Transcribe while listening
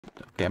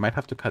Okay, I might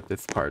have to cut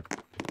this part.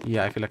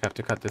 Yeah, I feel like I have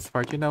to cut this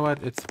part. You know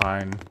what? It's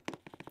fine.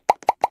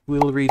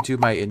 We'll redo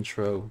my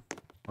intro.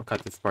 I'll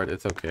cut this part.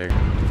 It's okay.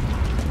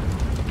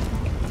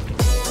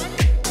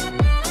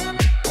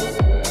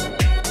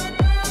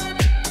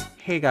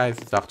 Hey guys,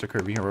 it's Dr.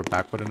 Kirby here. We're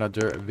back with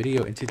another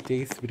video. In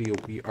today's video,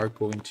 we are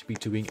going to be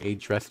doing a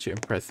dress to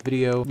impress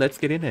video. Let's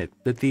get in it.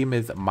 The theme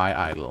is my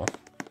idol.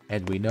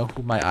 And we know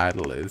who my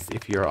idol is.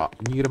 If you're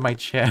new to my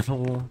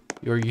channel,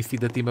 or you see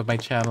the theme of my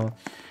channel,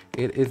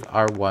 it is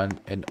our one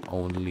and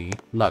only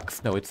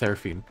Lux. No, it's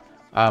Seraphine.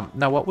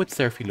 Now what would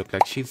Seraphine look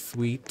like? She's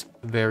sweet,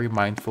 very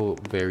mindful,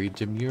 very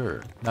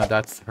demure. Now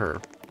that's her,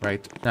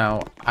 right?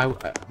 Now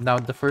now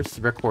the first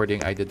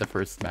recording I did, the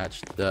first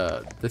match,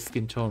 the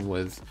skin tone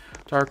was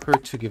darker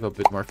to give a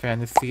bit more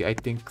fantasy. I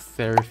think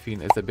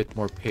Seraphine is a bit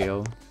more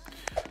pale.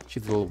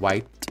 She's a little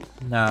white.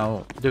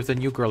 Now there's a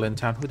new girl in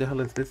town. Who the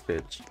hell is this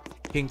bitch?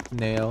 Pink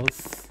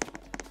nails,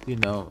 you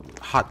know,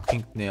 hot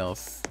pink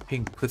nails,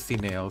 pink pussy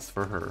nails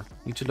for her.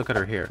 You should look at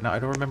her hair. Now I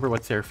don't remember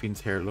what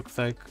Seraphine's hair looks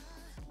like,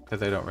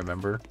 because I don't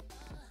remember.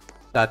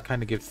 That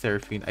kind of gives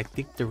Seraphine. I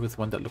think there was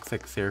one that looks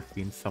like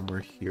Seraphine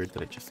somewhere here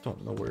that I just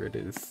don't know where it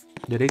is.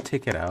 Did they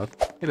take it out?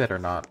 They better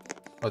not.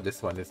 Oh,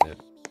 this one, isn't it?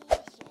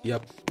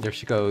 Yep, there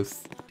she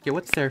goes. Okay,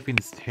 what's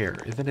Seraphine's hair?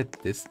 Isn't it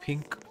this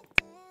pink?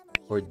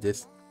 Or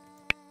this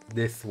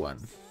one?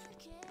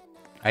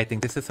 I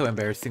think this is so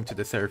embarrassing to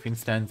the Seraphine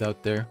stands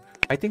out there.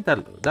 I think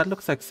that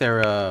looks like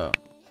Sarah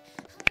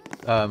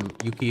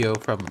Yukio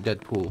from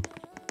Deadpool.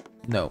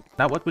 No,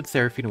 not what would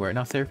Seraphine wear.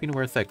 Now Seraphine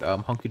wears like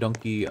hunky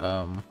donkey.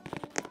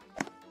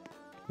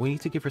 We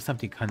need to give her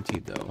something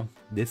cunty though.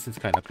 This is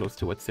kind of close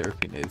to what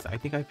Seraphine is. I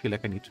think I feel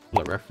like I need to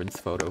pull a reference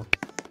photo.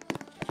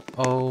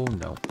 Oh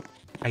no,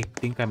 I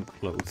think I'm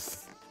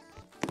close.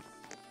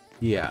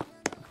 Yeah.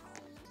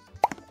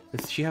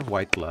 Does she have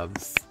white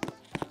gloves?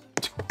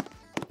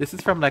 This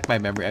is from like my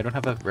memory. I don't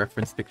have a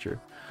reference picture.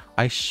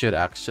 I should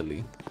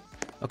actually.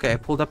 Okay, I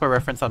pulled up a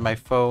reference on my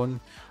phone.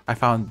 I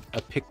found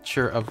a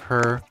picture of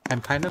her.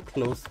 I'm kind of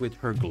close with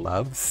her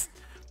gloves.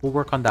 We'll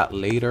work on that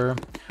later.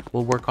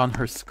 We'll work on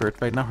her skirt.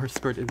 Right now her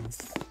skirt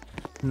is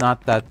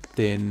not that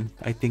thin.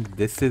 I think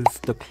this is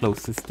the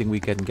closest thing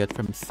we can get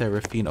from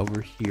Seraphine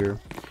over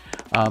here.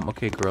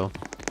 Okay, girl.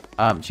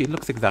 She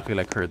looks exactly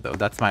like her though.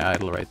 That's my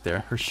idol right there.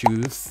 Her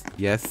shoes,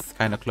 yes,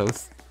 kind of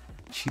close.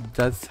 She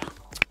does.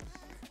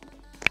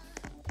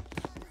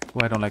 Oh,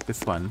 I don't like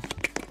this one.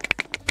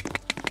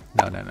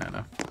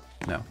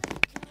 No.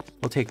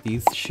 We'll take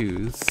these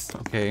shoes.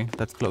 Okay,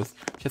 that's close.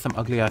 She has some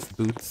ugly ass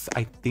boots.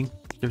 I think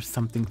there's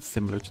something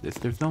similar to this.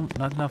 There's not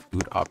enough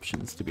boot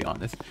options, to be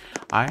honest.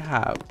 I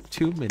have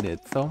 2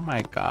 minutes. Oh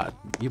my god.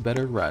 You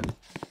better run.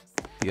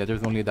 Yeah,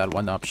 there's only that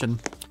one option.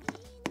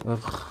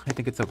 Ugh, I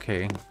think it's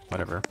okay.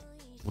 Whatever.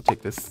 We'll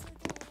take this.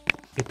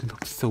 It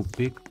looks so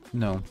big.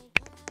 No.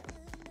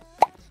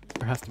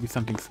 There has to be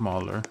something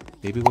smaller.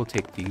 Maybe we'll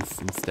take these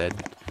instead.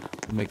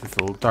 We'll make this a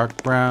little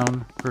dark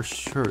brown. Her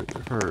shirt,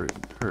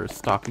 her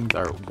stockings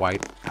are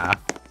white half.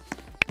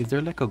 Is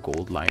there like a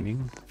gold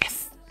lining?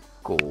 Yes!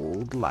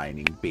 Gold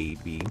lining,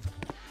 baby.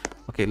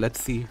 Okay, let's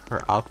see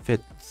her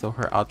outfit. So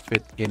her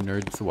outfit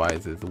innards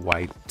wise is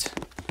white.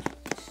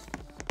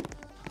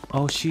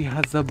 Oh, she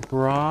has a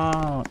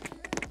bra.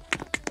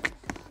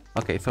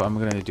 Okay, so I'm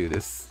gonna do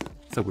this.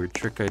 It's a weird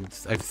trick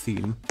I've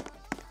seen.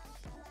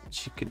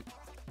 She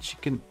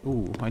can,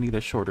 ooh, I need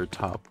a shorter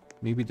top.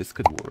 Maybe this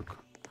could work.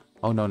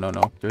 Oh, no.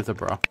 There's a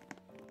bra.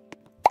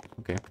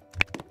 Okay.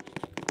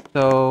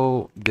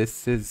 So,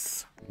 this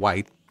is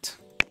white.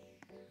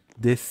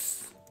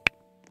 This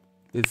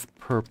is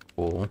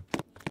purple.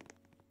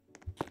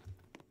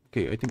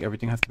 Okay, I think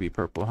everything has to be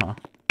purple, huh?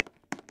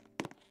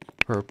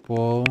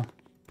 Purple.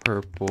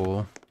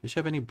 Does she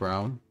have any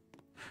brown?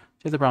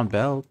 She has a brown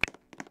belt.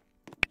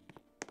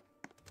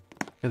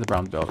 She has a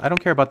brown belt. I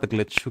don't care about the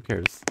glitch. Who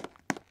cares?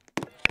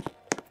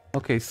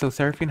 Okay, so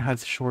Seraphine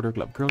has shorter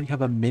glove. Girl, you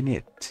have a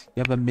minute.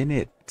 You have a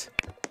minute.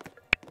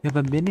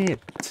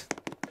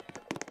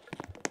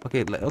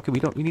 Okay,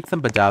 we need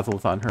some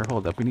bedazzles on her.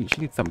 Hold up. She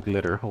needs some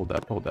glitter. Hold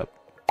up.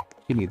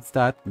 She needs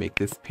that. Make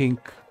this pink.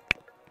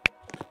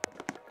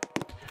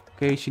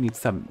 Okay, she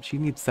needs a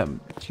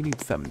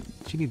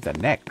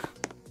neck.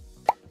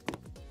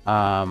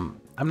 I'm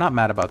not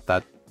mad about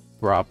that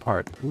bra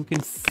part. We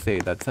can say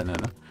that's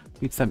enough.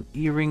 Need some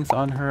earrings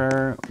on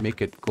her.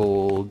 Make it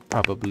gold,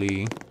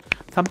 probably.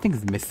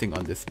 Something's missing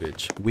on this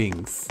bitch.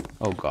 Wings.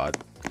 Oh god.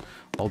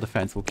 All the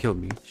fans will kill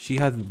me. She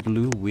has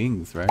blue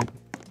wings, right?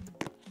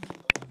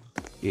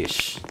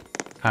 Ish.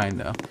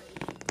 Kinda.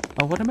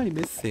 Oh, what am I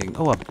missing?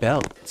 Oh, a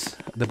belt.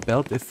 The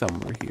belt is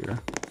somewhere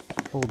here.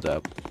 Hold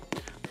up.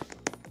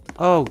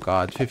 Oh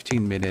god,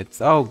 15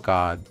 minutes. Oh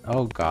god.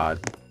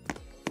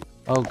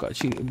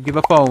 She give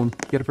a phone.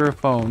 Get her a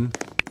phone.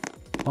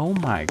 Oh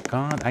my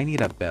god. I need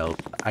a belt.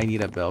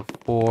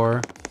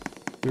 4,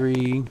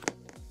 3,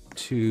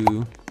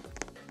 2,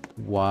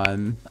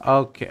 1.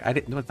 Okay, I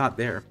didn't know it's not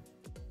there.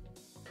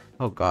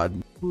 Oh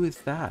god. Who is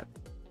that?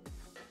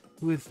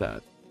 Who is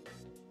that?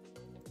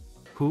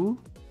 Who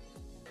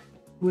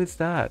is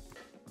that?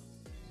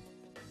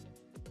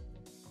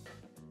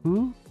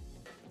 Who?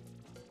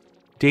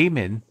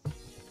 Damon.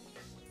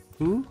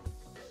 Who?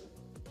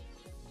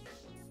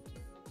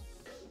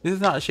 This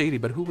is not shady,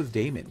 but who was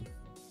Damon?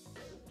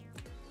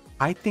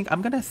 I think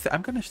I'm gonna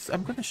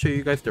show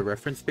you guys the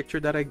reference picture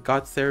that I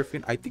got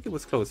Seraphine. I think it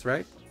was close,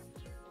 right?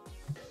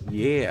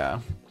 Yeah.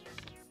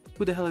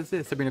 Who the hell is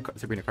this? Sabrina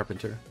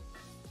Carpenter.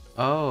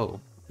 Oh,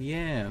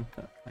 yeah.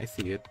 I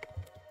see it.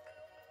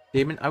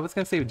 Damon. I was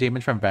gonna say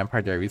Damon from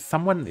Vampire Diaries.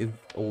 Someone is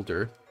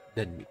older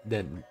than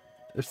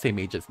the same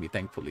age as me,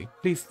 thankfully.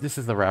 Please, this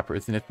is the rapper,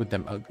 isn't it?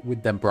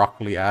 With them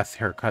broccoli ass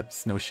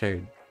haircuts, no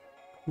shade.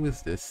 Who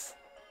is this?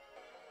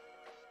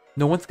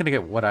 No one's gonna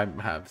get what I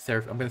have.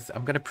 I'm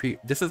gonna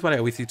this is what I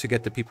always do to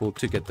get the people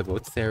to get the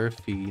vote.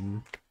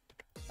 Seraphine.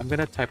 I'm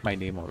gonna type my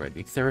name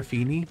already.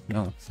 Seraphini?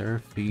 No,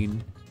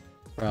 Seraphine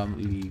from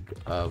League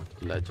of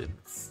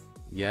Legends.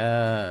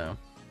 Yeah.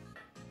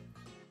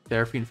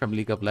 Seraphine from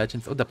League of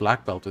Legends. Oh, the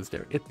black belt was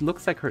there. It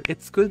looks like her.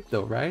 It's good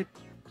though, right?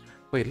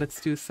 Wait, let's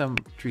do some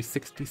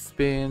 360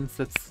 spins.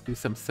 Let's do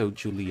some So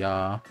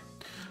Julia.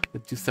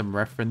 Let's do some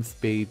reference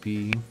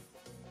baby.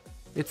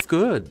 It's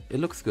good. It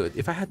looks good.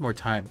 If I had more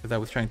time, because I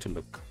was trying to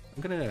look.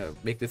 I'm gonna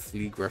make this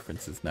league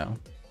references now.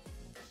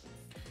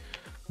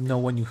 No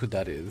one knew who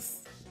that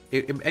is.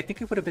 I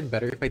think it would have been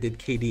better if I did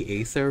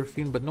KDA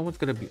Seraphine, but no one's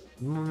gonna be...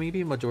 Maybe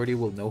a majority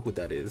will know who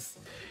that is.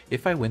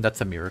 If I win, that's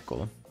a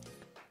miracle.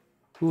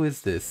 Who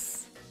is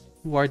this?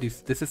 Who are these?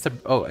 This is...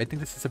 Oh, I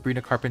think this is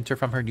Sabrina Carpenter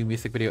from her new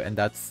music video, and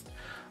that's...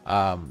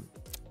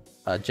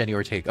 Jenny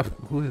Ortega.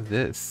 Who is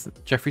this?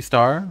 Jeffree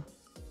Star?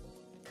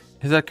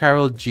 Is that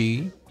Carol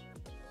G?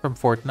 From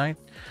Fortnite?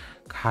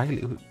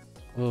 Kylie.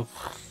 Ugh.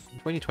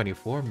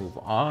 2024, move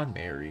on,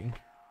 Mary.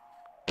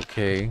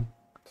 Okay.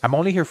 I'm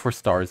only here for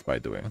stars, by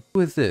the way.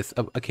 Who is this?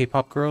 A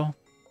K-pop girl?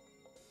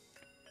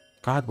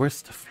 God,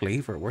 where's the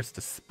flavor? Where's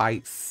the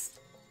spice?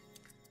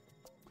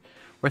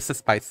 Where's the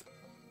spice?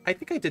 I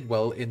think I did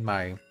well in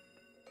my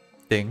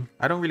thing.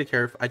 I don't really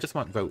care if I just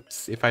want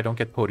votes. If I don't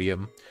get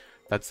podium,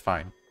 that's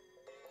fine.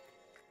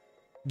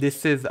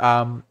 This is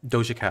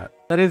Doja Cat.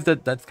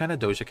 That's kind of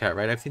Doja Cat,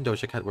 right? I've seen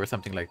Doja Cat wear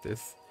something like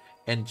this.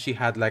 And she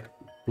had like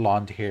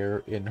blonde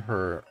hair in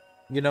her...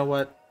 You know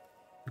what?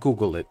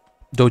 Google it.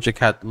 Doja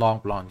Cat, long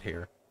blonde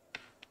hair.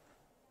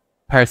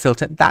 Paris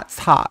Hilton, that's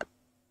hot.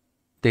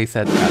 They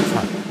said that's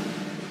hot.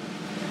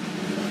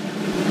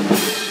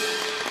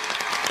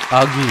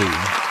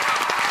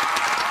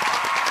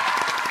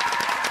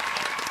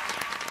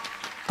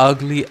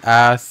 Ugly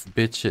ass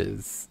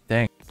bitches.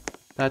 Dang.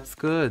 That's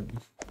good.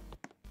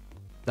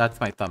 That's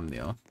my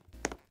thumbnail.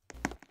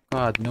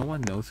 God, no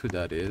one knows who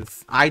that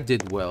is. I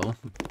did well.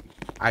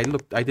 I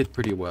did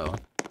pretty well.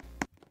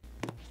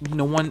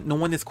 No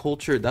one is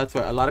cultured. That's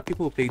why a lot of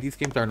people who play these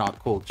games are not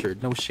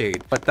cultured. No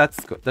shade, but that's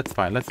good. That's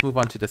fine. Let's move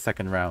on to the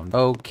second round.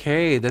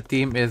 Okay, the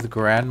theme is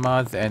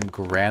grandmas and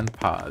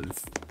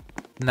grandpas.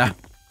 Now,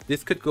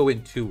 this could go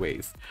in two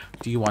ways.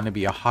 Do you want to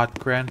be a hot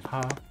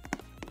grandma,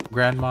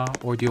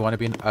 or do you want to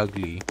be an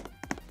ugly,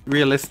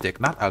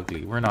 realistic, not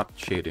ugly? We're not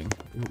shading.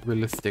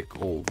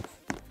 Realistic old.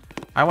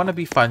 I want to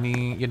be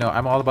funny. You know,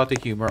 I'm all about the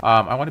humor.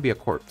 I want to be a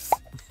corpse.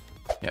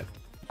 Yeah.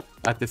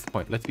 At this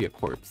point, let's be a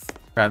corpse.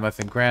 Grandmas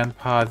and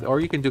grandpas, or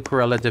you can do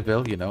Cruella de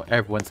Vil. You know,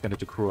 everyone's gonna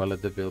do Cruella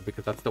de Vil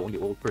because that's the only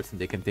old person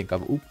they can think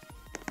of. Oop.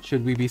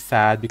 Should we be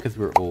sad because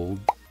we're old?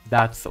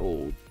 That's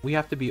old. We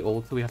have to be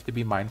old, so we have to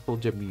be mindful,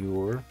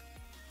 demure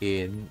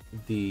in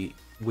the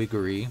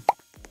wiggery.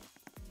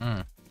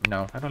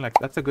 No, I don't like...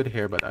 That's a good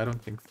hair, but I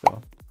don't think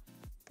so.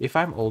 If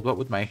I'm old, what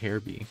would my hair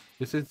be?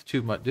 This is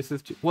too much. This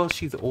is too... Well,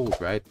 she's old,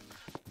 right?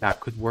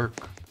 That could work.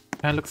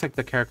 Kind of looks like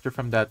the character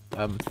from that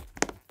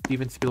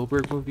Steven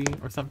Spielberg movie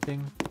or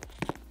something.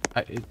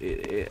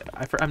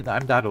 I'm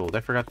that old. I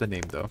forgot the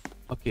name though.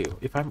 Okay,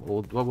 if I'm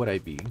old, what would I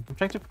be? I'm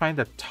trying to find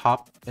the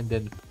top and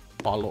then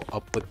follow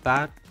up with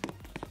that.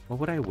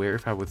 What would I wear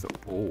if I was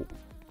old?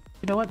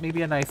 You know what?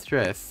 Maybe a nice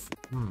dress.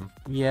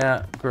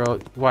 Yeah, girl.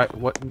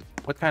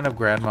 What kind of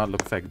grandma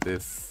looks like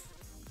this?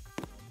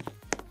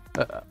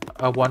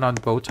 A one on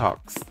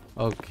Botox.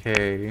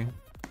 Okay,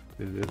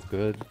 this is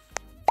good.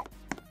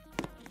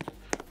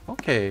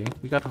 Okay,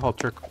 we got a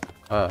halter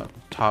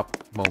top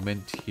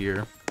moment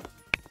here.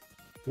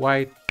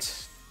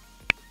 White.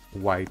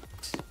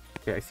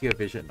 Okay, I see a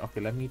vision. Okay,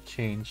 let me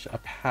change a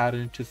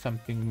pattern to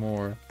something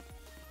more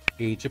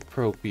age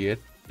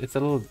appropriate. It's a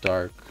little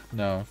dark.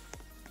 No,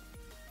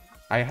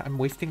 I'm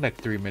wasting like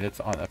 3 minutes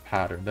on a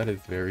pattern. That is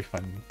very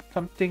funny.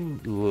 Something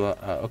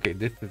okay,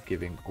 this is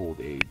giving old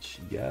age.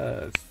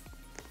 Yes.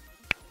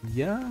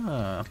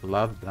 Yeah,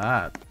 love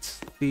that.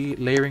 The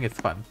layering is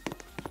fun.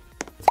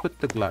 Let's put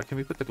the glass. Can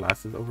we put the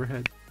glasses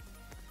overhead?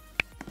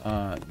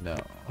 No.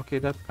 Okay,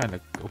 that's kind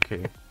of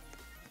okay.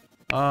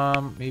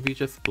 Maybe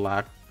just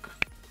black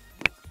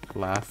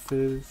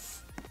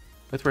glasses.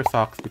 Let's wear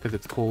socks because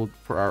it's cold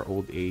for our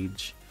old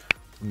age.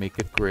 Make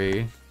it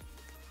gray.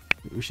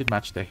 We should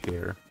match the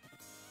hair.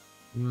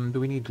 Do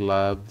we need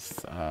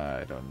gloves?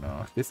 I don't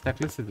know. This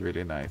necklace is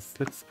really nice.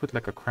 Let's put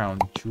like a crown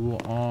jewel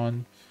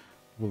on.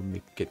 We'll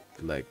make it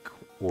like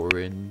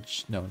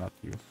orange. No, not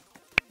you.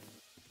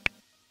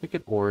 Make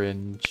it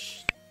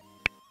orange.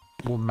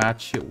 we'll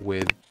match it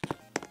with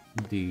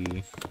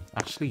the,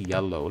 actually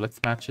yellow. Let's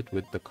match it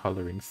with the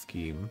coloring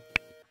scheme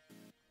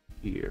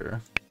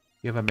here.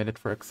 You have a minute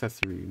for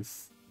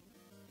accessories.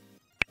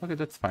 Okay,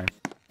 that's fine.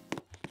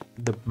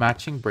 The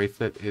matching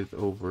bracelet is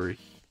over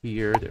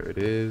here. There it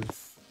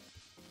is.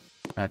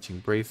 Matching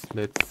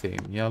bracelet, same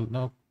yellow.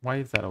 No, why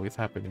is that always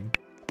happening?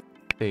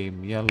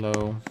 Same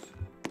yellow.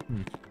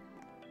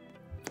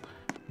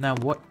 Now,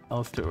 what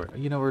else do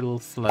we... You know, we're a little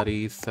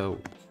slutty, so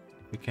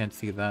we can't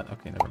see that.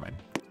 Okay, never mind.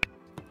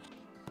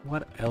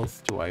 What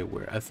else do I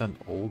wear as an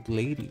old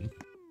lady?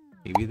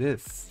 Maybe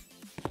this.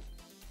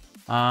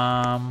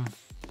 We'll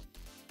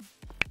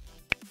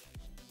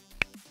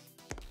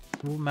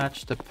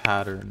match the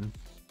pattern.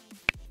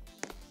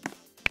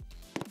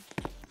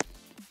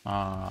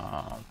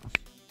 I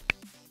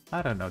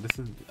don't know. This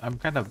is... I'm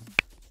kind of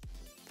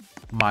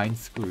mind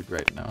screwed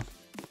right now.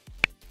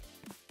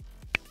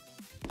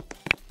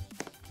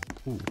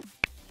 Ooh.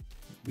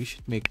 We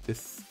should make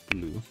this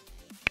blue.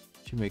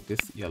 Should make this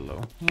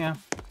yellow. Yeah,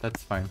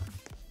 that's fine.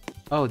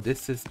 Oh,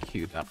 this is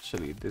cute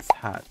actually. This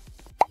hat.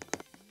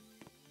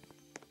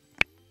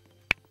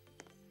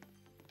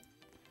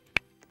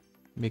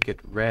 Make it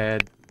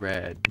red,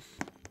 red.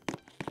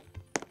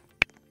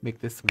 Make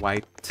this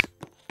white.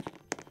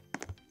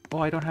 Oh,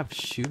 I don't have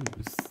shoes.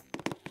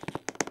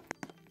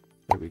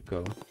 There we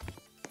go.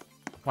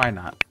 Why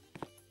not?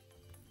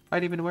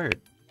 Why'd even wear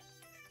it?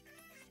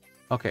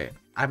 Okay,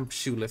 I'm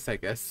shoeless, I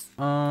guess.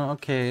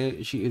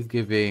 Okay, she is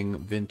giving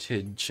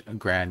vintage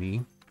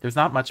granny. There's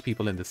not much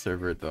people in the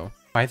server, though.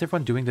 Why is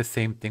everyone doing the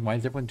same thing? Why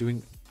is everyone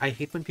doing... I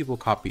hate when people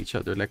copy each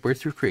other. Like,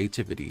 where's your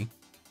creativity?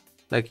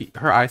 Like,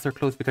 her eyes are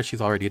closed because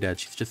she's already dead.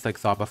 She's just, like,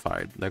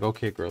 zombified. Like,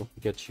 okay, girl,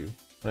 get you.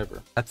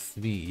 Whatever. That's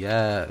me,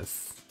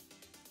 yes.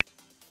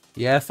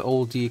 Yes,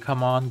 oldie,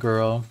 come on,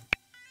 girl.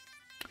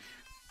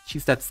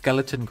 She's that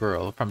skeleton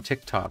girl from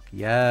TikTok.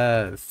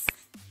 Yes.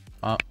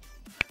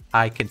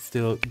 I can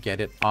still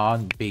get it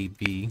on,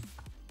 baby.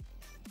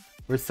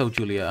 Where's So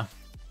Julia?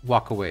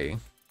 Walk away.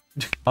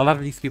 A lot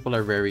of these people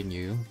are very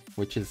new,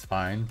 which is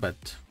fine,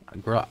 but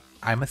girl,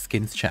 I'm a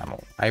skins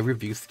channel. I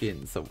review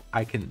skins, so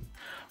I can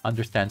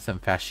understand some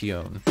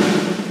fashion.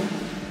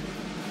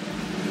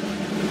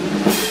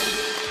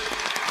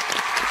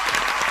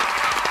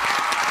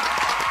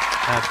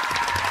 That's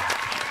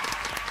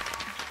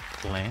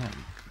bland.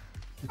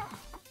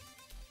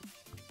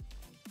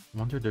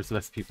 Wonder there's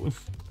less people.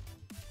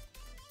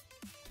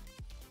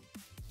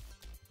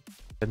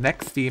 The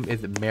next theme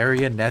is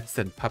marionettes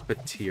and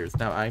puppeteers.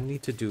 Now I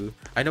need to do...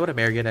 I know what a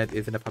marionette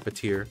is and a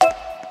puppeteer,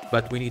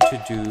 but we need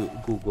to do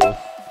Google.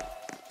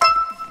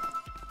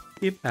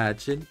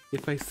 Imagine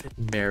if I said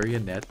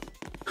marionette.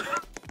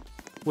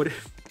 What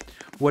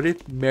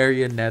if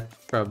marionette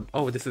from...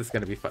 Oh, this is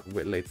gonna be fun.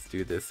 Wait, let's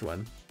do this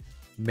one.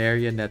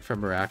 Marionette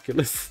from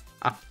Miraculous.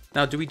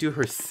 Now, do we do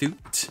her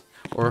suit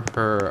or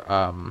her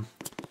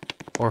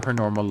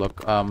normal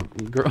look?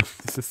 Girl,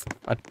 this is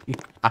funny.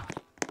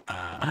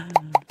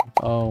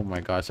 Oh my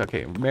gosh.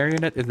 Okay,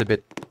 Marionette is a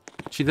bit...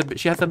 She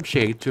has some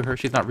shade to her.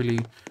 She's not really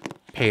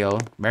pale.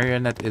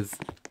 Marionette is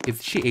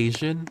she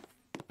Asian?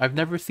 I've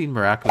never seen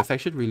Miraculous. I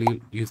should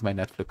really use my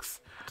Netflix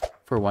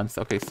for once.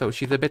 Okay, so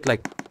she's a bit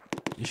like...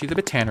 She's a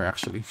bit tanner,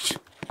 actually.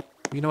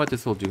 You know what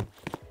this will do?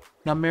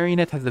 Now,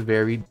 Marionette has a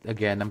very...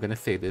 Again, I'm gonna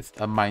say this.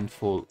 A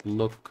mindful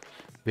look.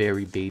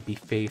 Very baby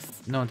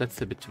face. No, that's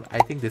a bit too... I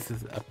think this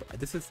is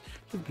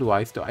blue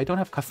eyes though. I don't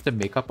have custom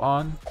makeup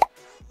on.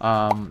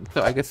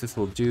 So I guess this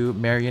will do.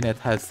 Marionette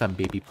has some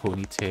baby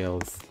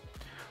ponytails.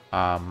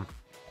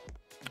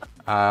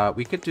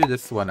 We could do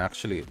this one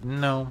actually.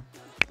 No.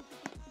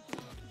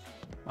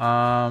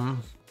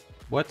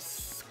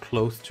 What's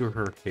close to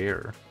her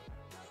hair?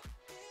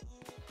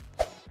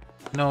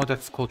 No,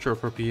 that's cultural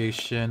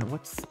appropriation.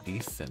 What's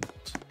decent?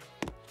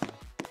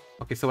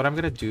 Okay, so what I'm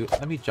gonna do,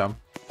 let me jump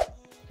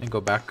and go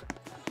back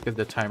because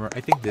the timer.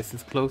 I think this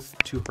is close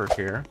to her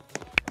hair.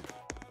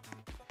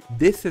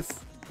 This is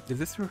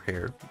this her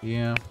hair?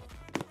 Yeah.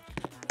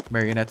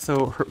 Marionette.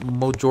 So her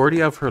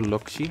majority of her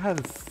look, she has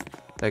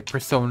like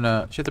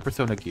persona. She has a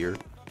persona gear.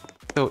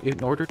 So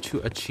in order to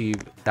achieve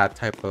that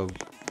type of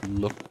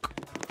look,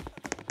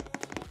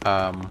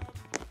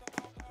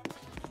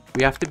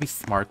 we have to be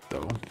smart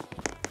though.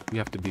 We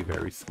have to be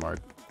very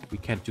smart. We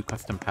can't do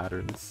custom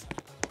patterns.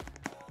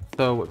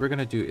 So what we're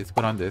gonna do is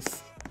put on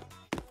this.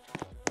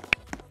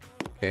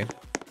 Okay.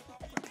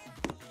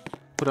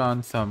 Put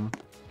on some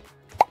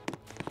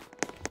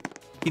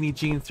skinny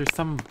jeans. There's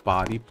some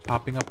body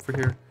popping up for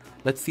here.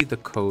 Let's see the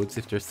codes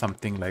if there's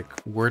something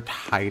like worth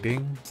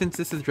hiding. Since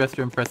this is dress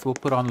to impress, we'll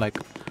put on like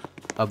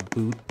a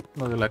boot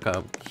or like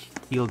a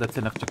heel that's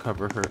enough to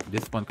cover her.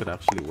 This one could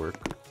actually work.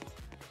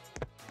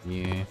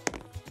 Yeah.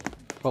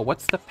 But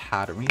what's the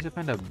pattern? We need to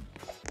find a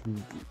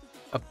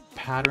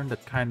pattern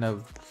that kind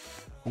of...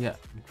 Yeah.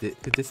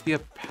 Could this be a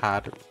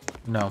pattern?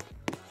 No.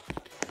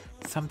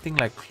 Something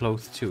like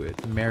close to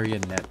it.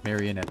 Marionette.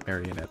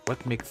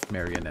 What makes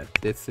marionette?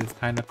 This is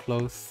kind of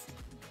close.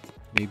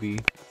 Maybe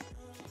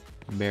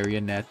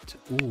marionette.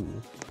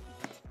 Ooh.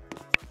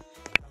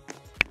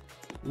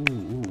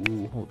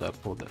 Ooh, hold up.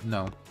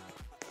 No.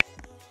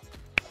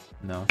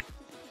 No.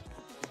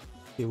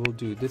 Okay, we'll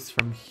do this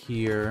from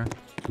here.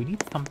 We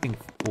need something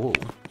full.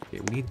 Okay,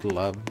 we need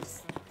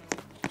gloves.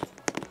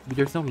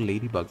 There's no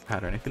ladybug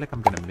pattern. I feel like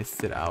I'm gonna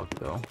miss it out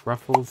though.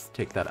 Ruffles,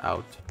 take that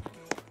out.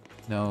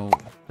 No,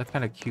 that's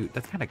kind of cute.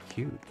 That's kind of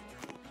cute.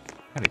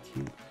 Kind of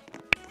cute.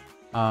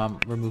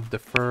 Remove the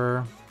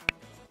fur.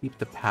 Keep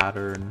the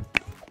pattern.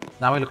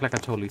 Now I look like a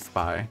totally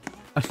spy.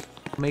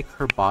 Make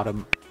her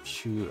bottom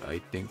shoe, I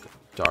think,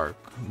 dark.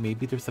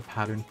 Maybe there's a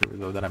pattern here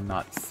though that I'm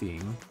not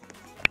seeing.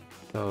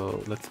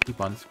 So let's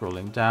keep on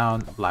scrolling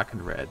down. Black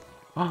and red.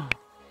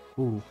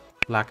 Ooh,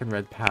 black and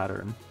red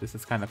pattern. This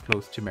is kind of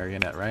close to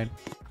marionette, right?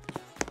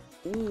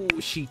 Ooh,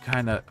 she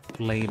kind of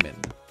flaming.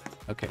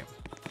 Okay.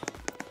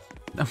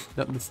 No,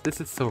 this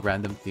is so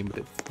random theme, but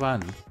it's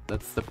fun.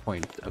 That's the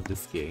point of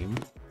this game.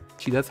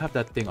 She does have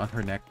that thing on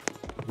her neck.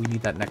 We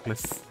need that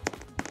necklace.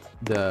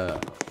 The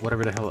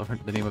whatever the hell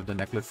the name of the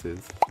necklace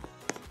is.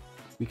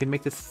 We can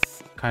make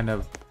this kind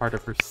of part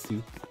of her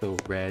suit, so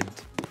red,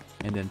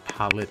 and then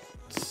palette,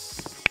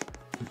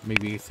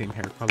 maybe same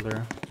hair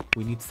color.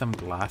 We need some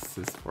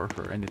glasses for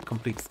her, and it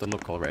completes the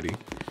look already.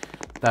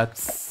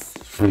 That's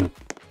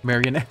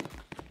marionette.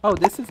 Oh,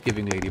 this is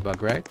giving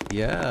ladybug, right?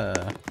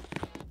 Yeah.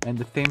 And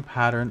the same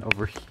pattern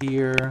over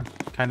here.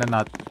 Kind of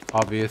not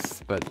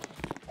obvious, but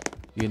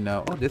you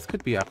know. Oh, this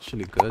could be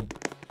actually good.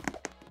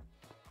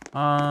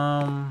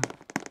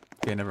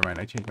 Okay, never mind.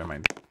 I changed my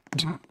mind.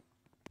 I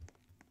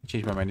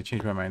changed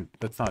my mind.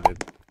 That's not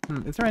it.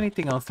 Is there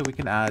anything else that we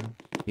can add?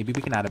 Maybe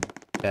we can add a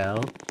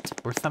belt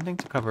or something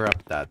to cover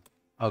up that.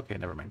 Okay,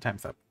 never mind.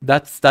 Time's up.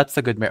 That's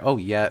a good Oh,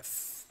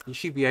 yes. Is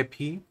she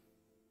VIP?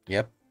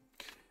 Yep.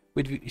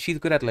 She's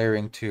good at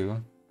layering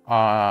too.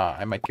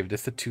 I might give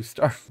this a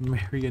 2-star.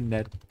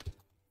 Marionette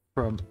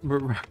from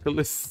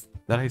Miraculous.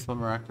 Is that how you spell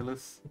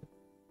Miraculous?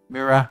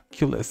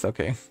 Miraculous.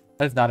 Okay.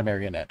 That is not a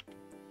marionette.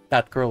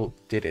 That girl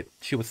did it.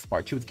 She was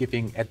smart. She was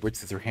giving Edward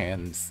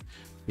Scissorhands,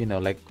 you know,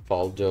 like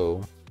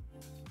Valdo.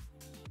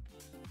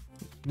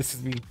 This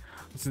is me.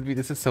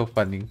 This is so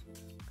funny.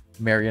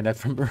 Marionette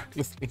from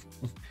Miraculous.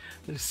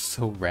 This is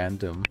so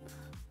random.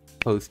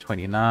 Pose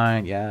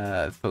 29.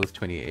 Yes. Pose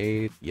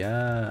 28.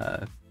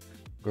 Yes.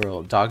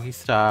 Girl, doggy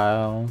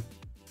style.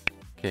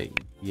 Okay.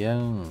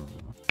 Yeah.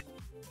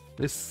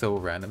 This is so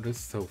random. This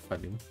is so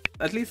funny.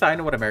 At least I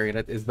know what a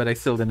marionette is, but I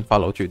still didn't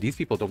follow through. These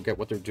people don't get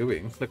what they're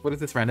doing. Like, what is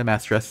this random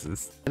ass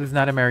dresses? It is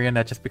not a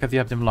marionette just because you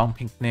have them long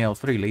pink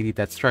nails. What are you, Lady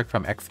Deathstrike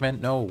from X-Men?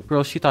 No.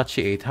 Girl, she thought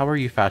she ate. How are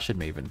you, Fashion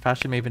Maven?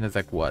 Fashion Maven is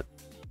like what?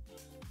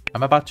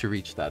 I'm about to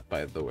reach that,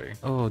 by the way.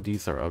 Oh,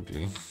 these are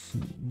ugly.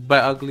 By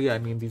ugly, I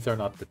mean these are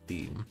not the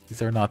theme.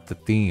 These are not the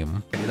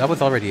theme. Okay, that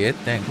was already it.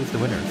 Dang, who's the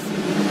winners?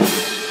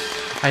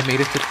 I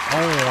made it to...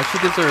 Oh, she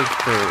deserves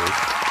first.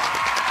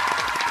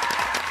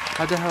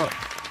 How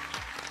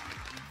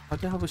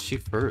the hell was she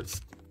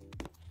first?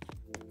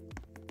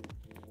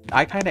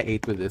 I kind of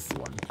ate with this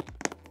one.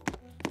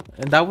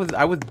 And I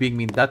was being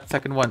mean. That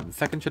second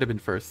should have been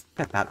first.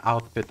 Look at that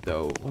outfit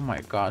though. Oh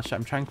my gosh.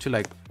 I'm trying to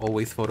like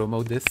always photo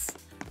mode this.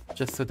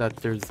 Just so that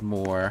there's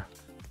more.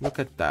 Look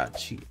at that.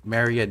 She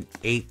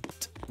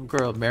ate.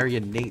 Girl,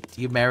 marinate.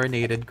 You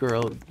marinated,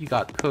 girl. You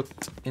got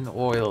cooked in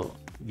oil.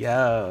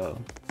 Yeah.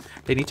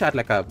 They need to add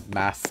like a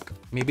mask.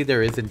 Maybe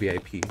there is in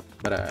VIP.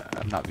 But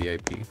I'm not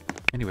VIP.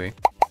 Anyway.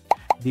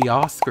 The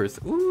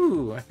Oscars.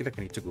 Ooh, I feel like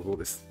I need to Google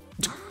this.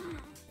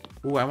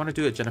 Ooh, I want to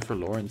do a Jennifer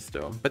Lawrence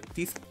though. But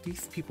these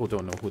people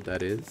don't know who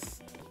that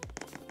is.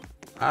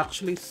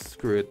 Actually,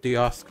 screw it. The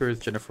Oscars,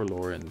 Jennifer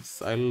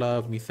Lawrence. I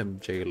love me some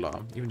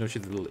J-Law, even though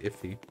she's a little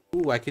iffy.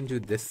 Ooh, I can do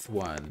this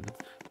one.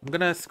 I'm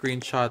gonna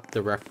screenshot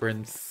the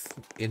reference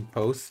in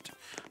post.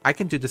 I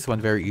can do this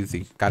one very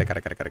easy. Got it.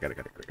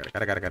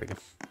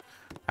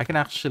 I can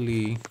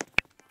actually...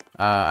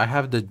 I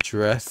have the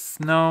dress.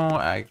 No,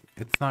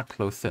 it's not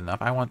close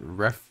enough. I want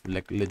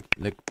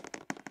like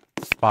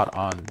spot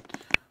on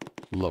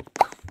look.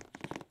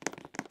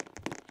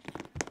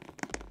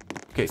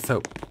 Okay,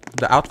 so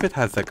the outfit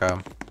has like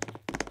a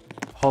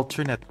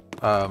alternate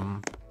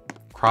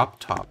crop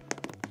top.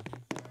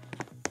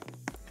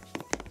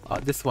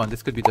 This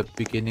could be the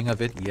beginning of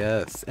it.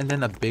 Yes, and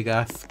then a big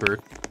ass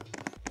skirt.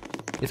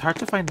 It's hard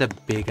to find the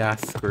big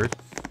ass skirt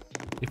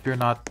if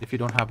you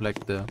don't have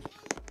like the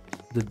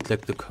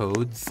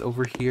codes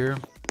over here.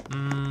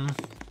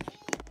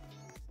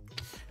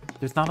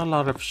 There's not a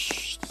lot of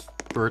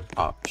skirt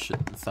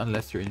options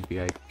unless you're in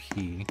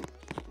VIP,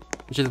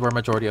 which is where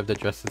majority of the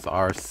dresses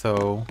are.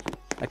 So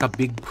like a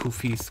big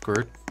poofy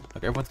skirt,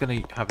 like everyone's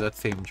gonna have that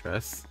same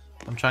dress.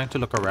 I'm trying to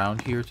look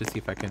around here to see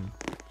if I can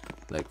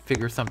like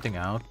figure something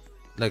out,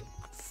 like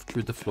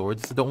through the floor.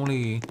 This is the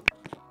only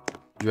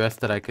dress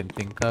that I can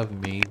think of.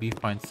 Maybe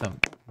find some.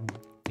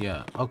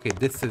 Yeah, okay,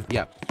 this is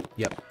yep,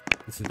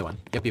 this is the one.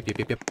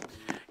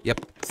 Yep.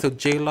 So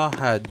J-Law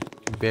had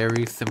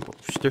very simple.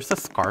 There's a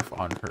scarf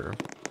on her,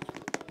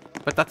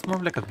 but that's more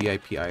of like a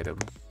VIP item.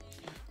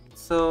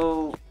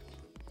 So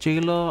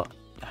J-Law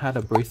had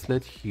a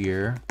bracelet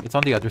here. It's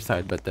on the other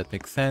side, but that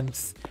makes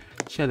sense.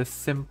 She had a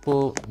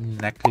simple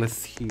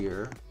necklace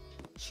here.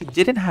 She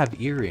didn't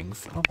have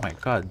earrings. Oh my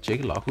god,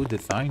 J-Law, who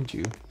designed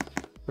you?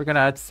 We're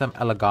gonna add some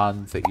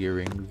eleganza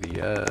earrings.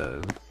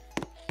 Yeah.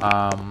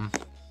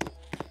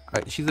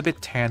 She's a bit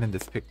tan in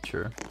this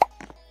picture.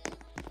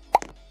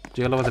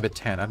 J-Lo was a bit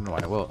tan. I don't know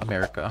why. Well,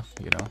 America,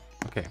 you know.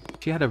 Okay.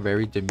 She had a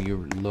very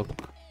demure look.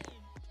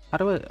 I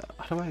don't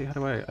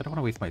want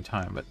to waste my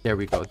time, but there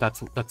we go.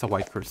 That's a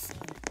white person.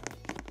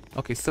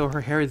 Okay, so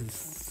her hair is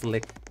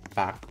slicked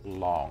back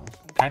long.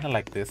 Kind of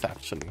like this,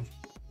 actually.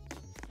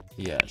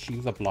 Yeah,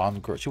 she's a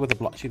blonde girl. She was a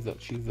blonde. She's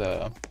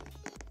a.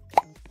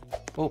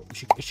 Oh,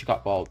 she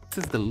got bald.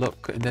 This is the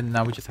look, and then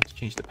now we just have to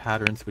change the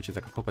patterns, which is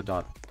like a polka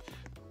dot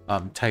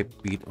type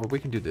beat. Or we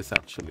can do this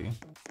actually.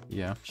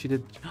 Yeah, she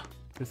did.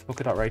 There's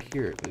polka dot right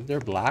here. Is there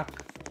black?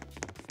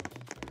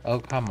 Oh,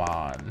 come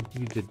on.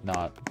 You did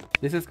not.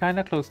 This is kind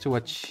of close to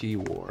what she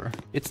wore.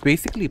 It's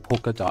basically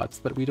polka dots,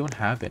 but we don't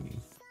have any.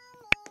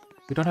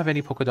 We don't have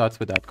any polka dots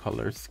with that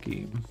color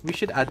scheme. We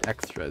should add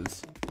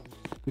extras.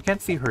 We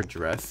can't see her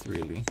dress,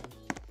 really.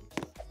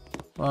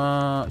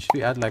 Should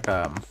we add like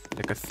a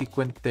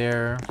sequin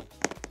there?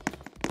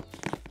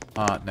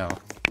 No.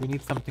 We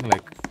need something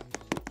like...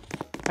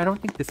 I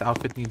don't think this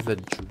outfit needs a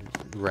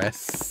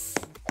dress.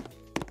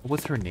 What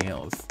was her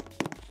nails?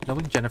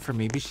 Knowing Jennifer,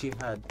 maybe she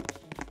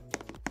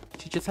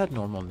just had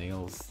normal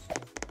nails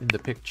in the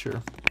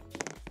picture.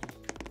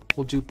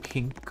 We'll do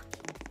pink.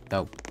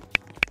 Nope.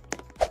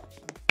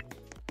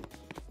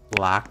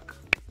 Black.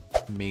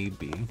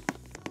 Maybe.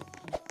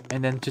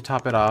 And then to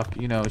top it off,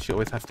 you know, she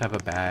always has to have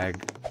a bag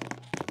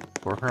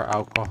for her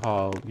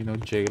alcohol. You know,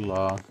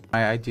 J-Law.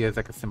 My idea is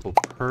like a simple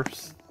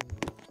purse.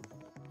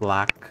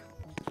 Black.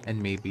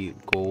 And maybe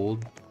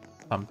gold.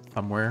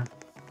 Somewhere.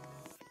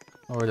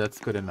 Or that's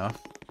good enough.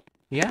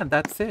 Yeah,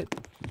 that's it.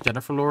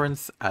 Jennifer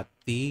Lawrence at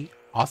the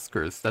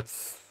Oscars.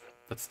 That's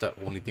the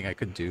only thing I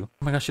could do.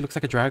 Oh my gosh, she looks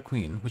like a drag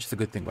queen, which is a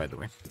good thing, by the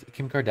way.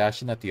 Kim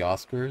Kardashian at the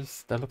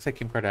Oscars? That looks like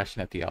Kim Kardashian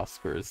at the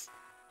Oscars.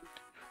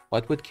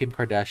 What would Kim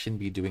Kardashian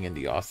be doing in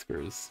the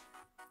Oscars?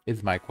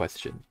 Is my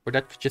question. Or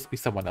that could just be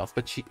someone else.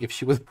 But if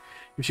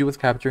she was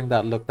capturing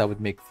that look, that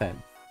would make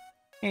sense.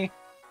 Am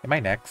I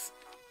next?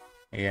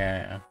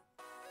 Yeah.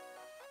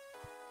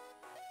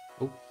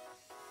 Oh.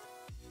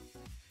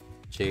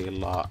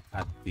 J-Law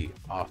at the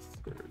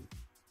Oscars.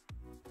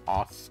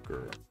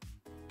 Oscar.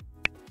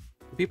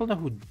 Do people know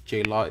who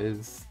J-Law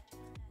is?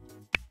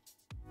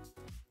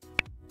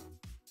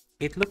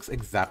 It looks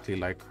exactly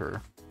like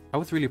her. I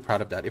was really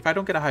proud of that. If I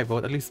don't get a high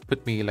vote, at least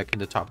put me like in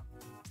the top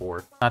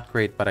 4. Not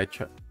great, but I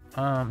try.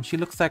 She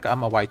looks like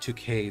I'm a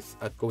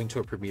Y2K going to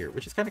a premiere,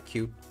 which is kind of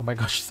cute. Oh my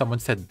gosh, someone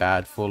said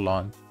bad full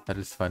on. That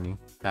is funny.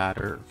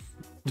 Badder.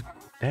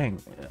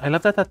 Dang, I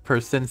love that that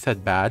person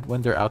said bad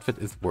when their outfit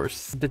is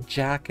worse. The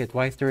jacket,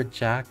 why is there a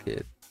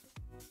jacket?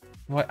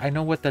 What? I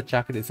know what that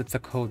jacket is, it's a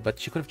coat, but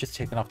she could have just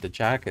taken off the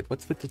jacket.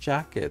 What's with the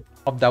jacket?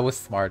 Oh, that was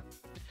smart.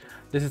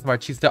 This is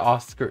smart. She's the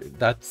Oscar.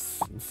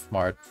 That's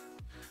smart.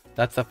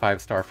 That's a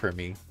 5-star for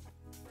me.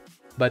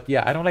 But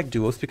yeah, I don't like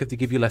duos because they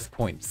give you less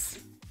points.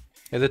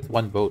 Is it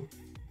 1 vote?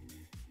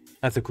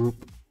 As a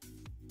group.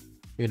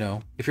 You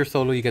know, if you're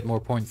solo, you get more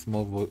points,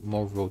 more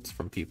votes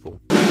from people.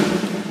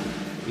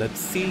 Let's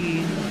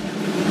see.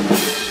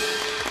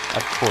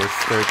 Of course,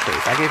 3rd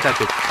place. I gave that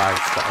bitch 5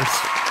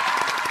 stars.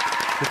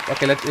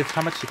 Okay, let's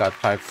how much she got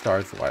 5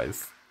 stars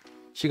wise.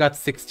 She got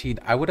 16.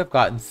 I would have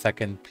gotten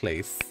 2nd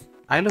place.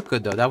 I look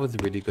good though. That was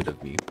really good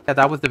of me. Yeah,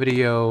 that was the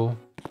video.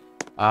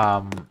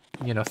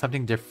 You know,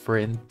 something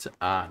different.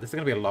 This is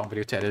gonna be a long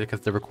video to edit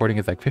because the recording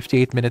is like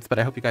 58 minutes, but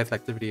I hope you guys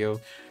liked the video.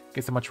 Thank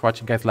you so much for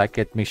watching. Guys, like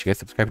it, make sure you guys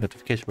subscribe and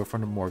notification bell for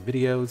more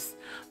videos.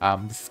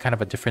 This is kind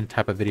of a different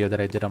type of video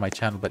that I did on my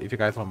channel, but if you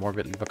guys want more of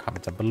it, leave a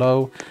comment down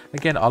below.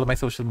 Again, all of my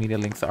social media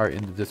links are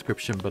in the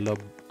description below,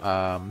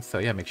 so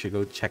yeah, make sure you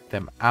go check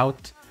them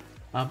out.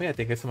 But yeah,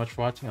 thank you guys so much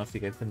for watching. I'll see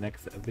you guys in the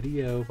next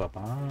video. Bye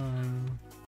bye.